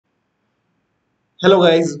Hello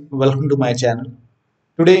guys, welcome to my channel.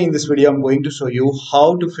 Today in this video I'm going to show you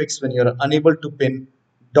how to fix when you're unable to pin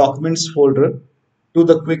documents folder to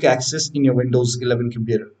the quick access in your Windows 11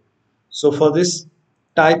 computer. So for this,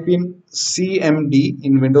 type in CMD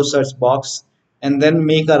in Windows search box and then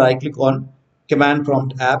make a right click on command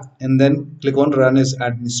prompt app and then click on run as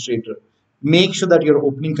administrator. Make sure that you're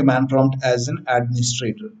opening command prompt as an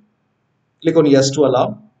administrator. Click on yes to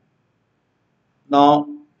allow. Now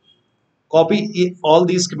copy all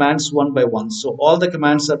these commands one by one. So all the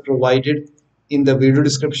commands are provided in the video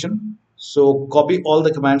description. So copy all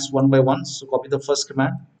the commands one by one. So copy the first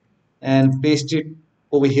command and paste it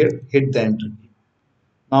over here, hit the enter key.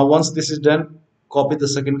 Now once this is done, copy the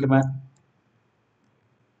second command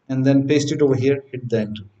and then paste it over here, hit the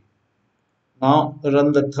enter key. Now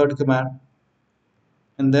run the third command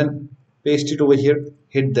and then paste it over here,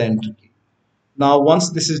 hit the enter key. Now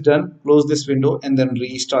once this is done, close this window and then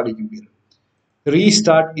restart your computer.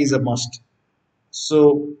 Restart is a must.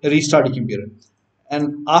 So restart your computer,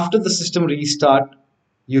 and after the system restart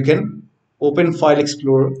you can open file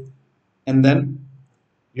explorer and then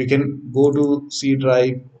you can go to C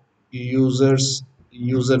drive, users,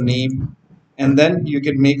 username, and then you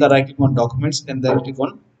can make a right click on documents and then click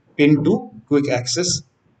on pin to quick access,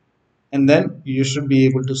 and then you should be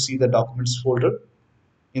able to see the documents folder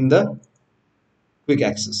in the quick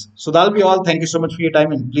access. So that'll be all. Thank you so much for your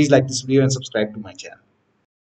time, and please like this video and subscribe to my channel.